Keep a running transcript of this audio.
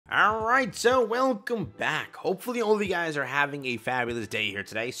Alright, so welcome back. Hopefully all of you guys are having a fabulous day here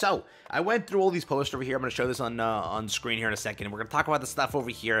today. So, I went through all these posts over here. I'm going to show this on screen here in a second. And we're going to talk about the stuff over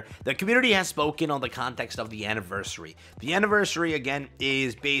here. The community has spoken on the context of the anniversary. The anniversary, again,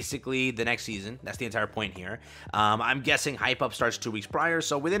 is basically the next season. That's the entire point here. I'm guessing Hype Up starts 2 weeks prior,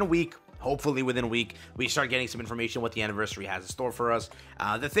 so within a week, hopefully within a week, we start getting some information what the anniversary has in store for us.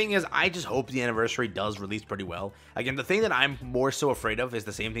 The thing is, I just hope the anniversary does release pretty well. Again, the thing that I'm more so afraid of is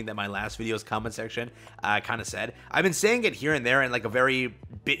the same thing that my last video's comment section kind of said. I've been saying it here and there in like a very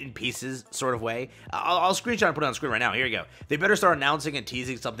bit in pieces sort of way. I'll screenshot and put it on screen right now. Here you go. They better start announcing and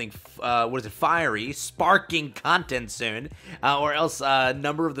teasing something, fiery, sparking content soon, or else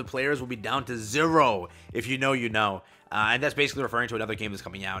number of the players will be down to 0. If you know, you know. And that's basically referring to another game that's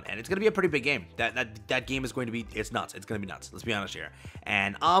coming out, and it's going to be a pretty big game. That game is going to be, it's nuts. It's going to be nuts. Let's be honest here.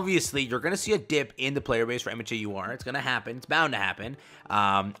 And obviously, you're going to see a dip in the player base for MHAUR. It's going to happen. It's bound to happen.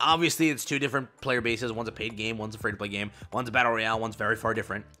 Obviously, it's 2 different player bases. One's a paid game, one's a free-to-play game. One's a battle royale, one's very far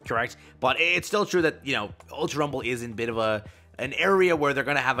different, correct? But it's still true that, you know, Ultra Rumble is in a bit of an area where they're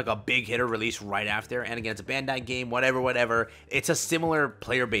going to have like a big hitter release right after. And again, it's a Bandai game, whatever. It's a similar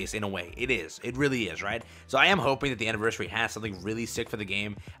player base in a way. It is. It really is, right? So I am hoping that the anniversary has something really sick for the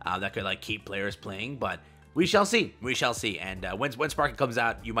game that could like keep players playing, but we shall see. We shall see. And when Sparking comes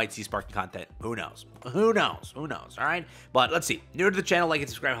out, you might see Sparking content. Who knows? Who knows? Who knows? All right? But let's see. New to the channel, like and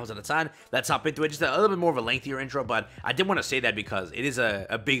subscribe, helps out a ton. Let's hop into it. Just a little bit more of a lengthier intro, but I did want to say that because it is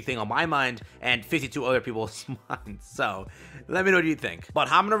a big thing on my mind and 52 other people's minds. So let me know what you think. But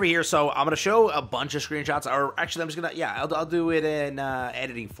hopping over here, so I'm going to show a bunch of screenshots. Or actually, I'm just going to, yeah, I'll do it in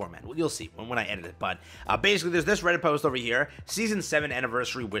editing format. Well, you'll see when I edit it. But basically, there's this Reddit post over here, Season 7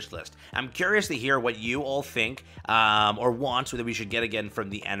 Anniversary Wishlist. I'm curious to hear what you all think or want that we should get again from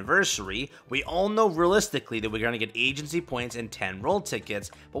the anniversary. We all know realistically that we're going to get agency points and 10 roll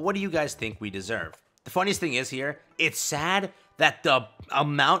tickets, but what do you guys think we deserve? The funniest thing is here, it's sad that the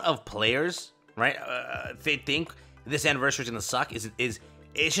amount of players, right, they think this anniversary is going to suck it's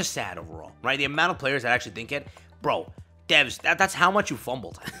just sad overall, right? The amount of players that actually think it, bro, devs, that's how much you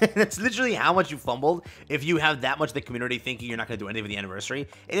fumbled. That's literally how much you fumbled if you have that much of the community thinking you're not going to do anything for the anniversary.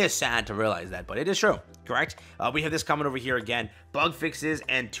 It is sad to realize that, but it is true, correct? We have this coming over here again. Bug fixes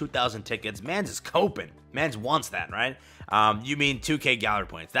and 2,000 tickets. Mans is coping. Mans wants that, right? You mean 2K gallery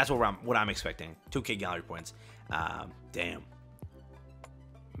points. That's what I'm expecting. 2K gallery points. Damn.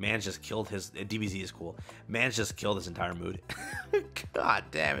 Man's just killed his... DBZ is cool. Man's just killed his entire mood. God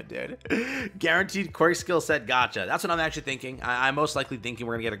damn it, dude. Guaranteed quirk skill set gotcha. That's what I'm actually thinking. I'm most likely thinking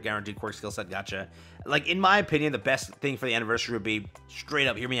we're going to get a guaranteed quirk skill set gotcha. Like, in my opinion, the best thing for the anniversary would be, straight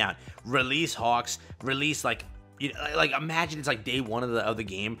up, hear me out, release Hawks, release, like... You know, like, imagine it's like day 1 of the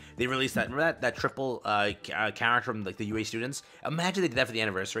game. They released that. Remember that triple character from like the UA students? Imagine they did that for the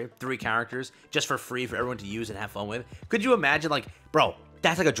anniversary. 3 characters just for free for everyone to use and have fun with. Could you imagine, like, bro,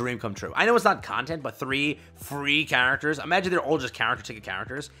 that's like a dream come true. I know it's not content, but 3 free characters. Imagine they're all just character ticket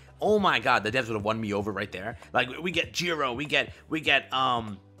characters. Oh my god, the devs would have won me over right there. Like, we get Jiro, we get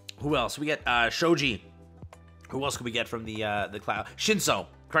who else? We get Shoji. Who else could we get from the class? Shinso.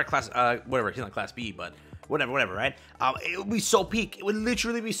 Correct class, whatever. He's not class B, but whatever, right? It would be so peak. It would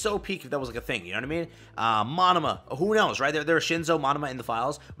literally be so peak if that was like a thing, you know what I mean? Monoma, who knows, right? There are Shinzo, Monoma in the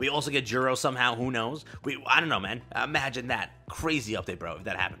files. We also get Juro somehow, who knows? I don't know, man. Imagine that. Crazy update, bro, if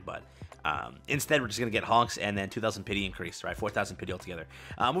that happened, but... instead, we're just going to get Honks and then 2,000 pity increase, right? 4,000 pity altogether.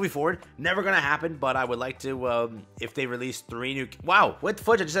 Moving forward, never going to happen, but I would like to, if they release 3 new... Wow, what the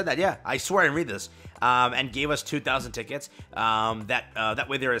fudge? I just said that, yeah. I swear I didn't read this. And gave us 2,000 tickets. That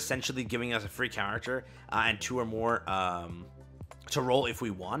way they're essentially giving us a free character and 2 or more to roll if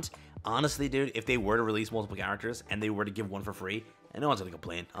we want. Honestly, dude, if they were to release multiple characters and they were to give 1 for free, and no one's gonna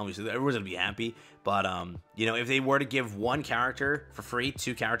complain. Obviously, everyone's gonna be happy. But you know, if they were to give 1 character for free,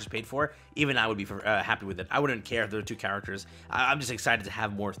 2 characters paid for, even I would be happy with it. I wouldn't care if there were 2 characters. I'm just excited to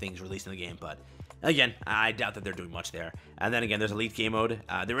have more things released in the game. But again, I doubt that they're doing much there. And then again, there's Elite Game Mode.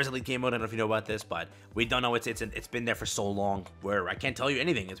 There is Elite Game Mode. I don't know if you know about this, but we don't know. It's been there for so long where I can't tell you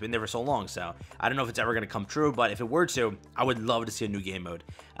anything. It's been there for so long, so I don't know if it's ever going to come true. But if it were to, I would love to see a new game mode.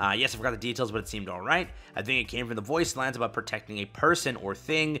 Yes, I forgot the details, but it seemed all right. I think it came from the voice lines about protecting a person or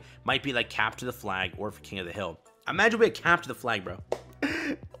thing. Might be like Cap to the Flag or for King of the Hill. Imagine we had Cap to the Flag, bro.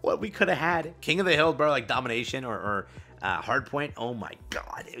 What we could have had. King of the Hill, bro, like Domination or Hardpoint. Oh my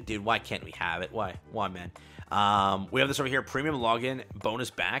god, dude, why can't we have it? Why, man? We have this over here, premium login, bonus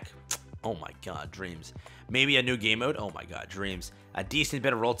back. Oh my god, dreams. Maybe a new game mode. Oh my god, dreams. A decent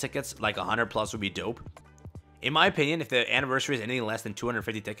bit of roll tickets, like 100 plus would be dope. In my opinion, if the anniversary is anything less than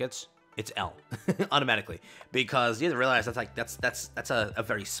 250 tickets, it's L automatically, because you have to realize that's a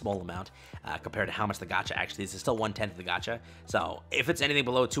very small amount compared to how much the gacha actually is. It's still 1/10 of the gacha. So if it's anything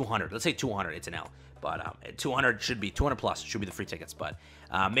below 200, let's say 200, it's an L. But 200 should be 200 plus should be the free tickets. But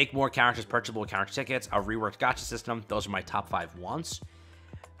make more characters purchasable character tickets. A reworked gacha system. Those are my top 5 wants.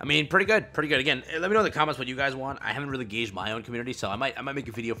 I mean, pretty good, pretty good. Again, let me know in the comments what you guys want. I haven't really gauged my own community, so I might make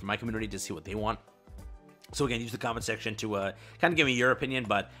a video for my community to see what they want. So again, use the comment section to kind of give me your opinion,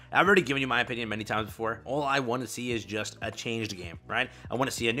 but I've already given you my opinion many times before. All I want to see is just a changed game, right? I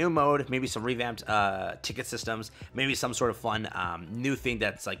want to see a new mode, maybe some revamped ticket systems, maybe some sort of fun new thing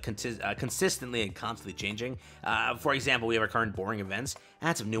that's like consistently and constantly changing. For example, we have our current boring events.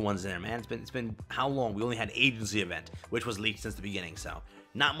 Add some new ones in there, man. It's been how long? We only had agency event, which was leaked since the beginning, so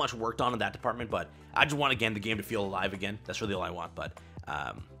not much worked on in that department. But I just want again the game to feel alive again. That's really all I want. But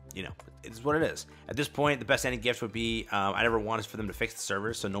you know, it's what it is. At this point, the best ending gift would be, I never wanted for them to fix the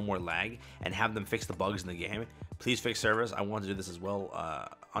servers, so no more lag, and have them fix the bugs in the game. Please fix servers. I want to do this as well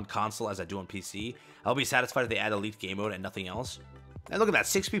on console as I do on PC. I'll be satisfied if they add Elite Game Mode and nothing else. And look at that,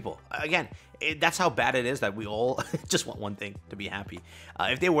 6 people. Again, that's how bad it is that we all just want one thing, to be happy.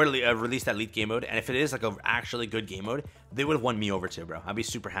 If they were to release that Elite Game Mode, and if it is like a actually good game mode, they would have won me over too, bro. I'd be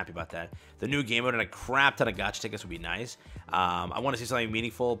super happy about that. The new game mode and a crap ton of gacha tickets would be nice. I want to see something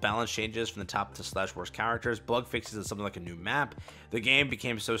meaningful, balance changes from the top to slash worst characters, bug fixes, and something like a new map. The game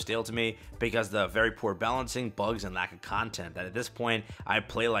became so stale to me because of the very poor balancing, bugs, and lack of content that at this point, I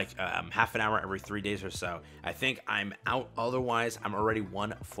play like half an hour every 3 days or so. I think I'm out, otherwise I'm already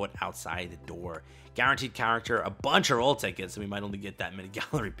 1 foot outside the door. Guaranteed character, a bunch of roll tickets, and we might only get that many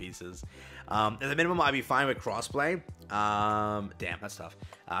gallery pieces. At the minimum, I'd be fine with crossplay. Damn, that's tough.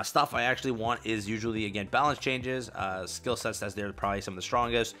 Stuff I actually want is usually, again, balance changes, skill sets as they're probably some of the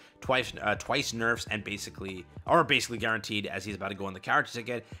strongest, twice nerfs, and basically guaranteed as he's about to go on the character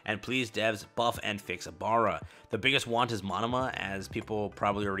ticket. And please, devs, buff and fix Ibarra. The biggest want is Monoma, as people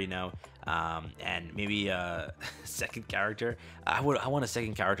probably already know. And maybe a second character. I want a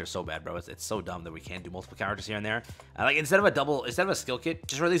second character so bad, bro. It's so dumb that we can't do multiple characters here and there. Like instead of a skill kit,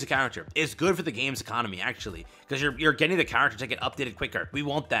 just release a character. It's good for the game's economy actually, because you're getting the character ticket updated quicker. We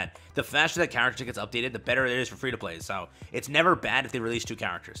want that. The faster that character ticket's updated, the better it is for free to play. So it's never bad if they release 2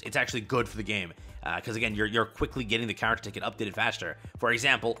 characters. It's actually good for the game, because again, you're quickly getting the character ticket updated faster. For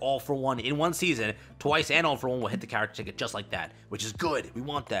example, All for One in one season, twice and All for One will hit the character ticket just like that, which is good. We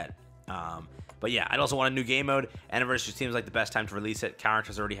want that. But yeah, I'd also want a new game mode. Anniversary seems like the best time to release it.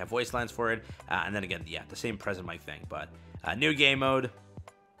 Characters already have voice lines for it. And then again, yeah, the same present mic thing. But new game mode.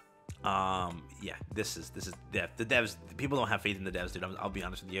 Yeah, this is the devs. People don't have faith in the devs, dude. I'll be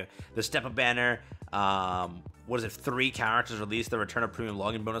honest with you. The step up banner. What is it? 3 characters released. The return of premium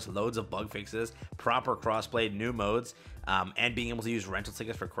login bonus. Loads of bug fixes. Proper crossplay. New modes. And being able to use rental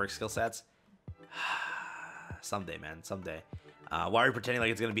tickets for quirk skill sets. Someday, man. Someday. Why are we pretending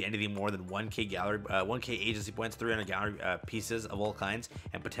like it's going to be anything more than 1K gallery, 1K agency points, 300 gallery pieces of all kinds,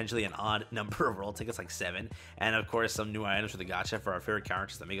 and potentially an odd number of roll tickets like 7, and of course some new items for the gacha for our favorite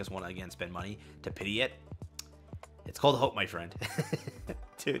characters that make us want to again spend money to pity it? It's called hope, my friend.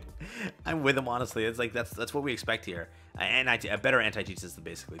 Dude, I'm with him, honestly. It's like that's what we expect here. A better anti-cheat system,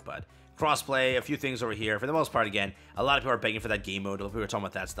 basically. But crossplay, a few things over here. For the most part, again, a lot of people are begging for that game mode. We were talking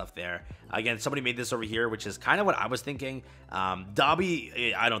about that stuff there. Again, somebody made this over here, which is kind of what I was thinking.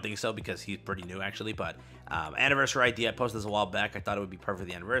 Dobby, I don't think so because he's pretty new, actually. But anniversary idea, I posted this a while back. I thought it would be perfect for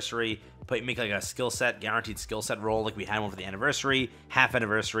the anniversary. Make like a skill set, guaranteed skill set roll like we had one for the anniversary, half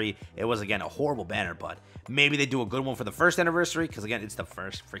anniversary. It was, again, a horrible banner, but maybe they do a good one for the first anniversary because, again, it's the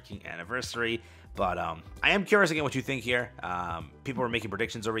first freaking anniversary. But I am curious again what you think here. People are making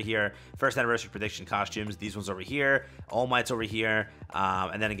predictions over here. First anniversary prediction costumes. These ones over here. All Might's over here.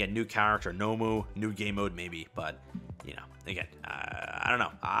 And then again, new character, Nomu, new game mode maybe. But you know, again, I don't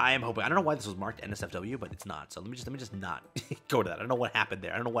know. I am hoping. I don't know why this was marked NSFW, but it's not. So let me just not go to that. I don't know what happened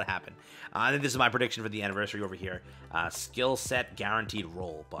there. I don't know what happened. And then this is my prediction for the anniversary over here. Skill set guaranteed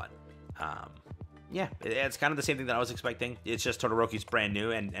roll, but. Yeah, it's kind of the same thing that I was expecting. It's just Todoroki's brand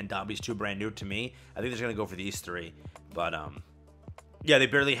new and Dobby's 2 brand new to me. I think they're going to go for these 3. But, yeah, they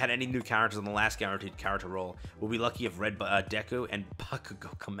barely had any new characters on the last guaranteed character roll. We'll be lucky if Red Deku and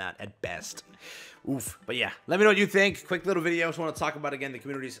Bakugo come out at best. Oof. But, yeah, let me know what you think. Quick little video. Just want to talk about, again, the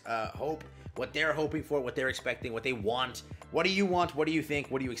community's hope, what they're hoping for, what they're expecting, what they want. What do you want? What do you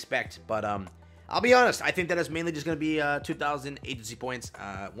think? What do you expect? But, I'll be honest, I think that is mainly just going to be 2,000 agency points,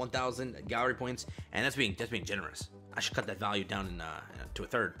 1,000 gallery points, and that's being generous. I should cut that value down to a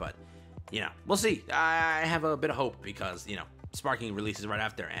third, but, you know, we'll see. I have a bit of hope because, you know, Sparking releases right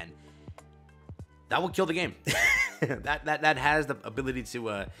after, and that will kill the game. that has the ability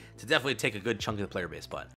to definitely take a good chunk of the player base. But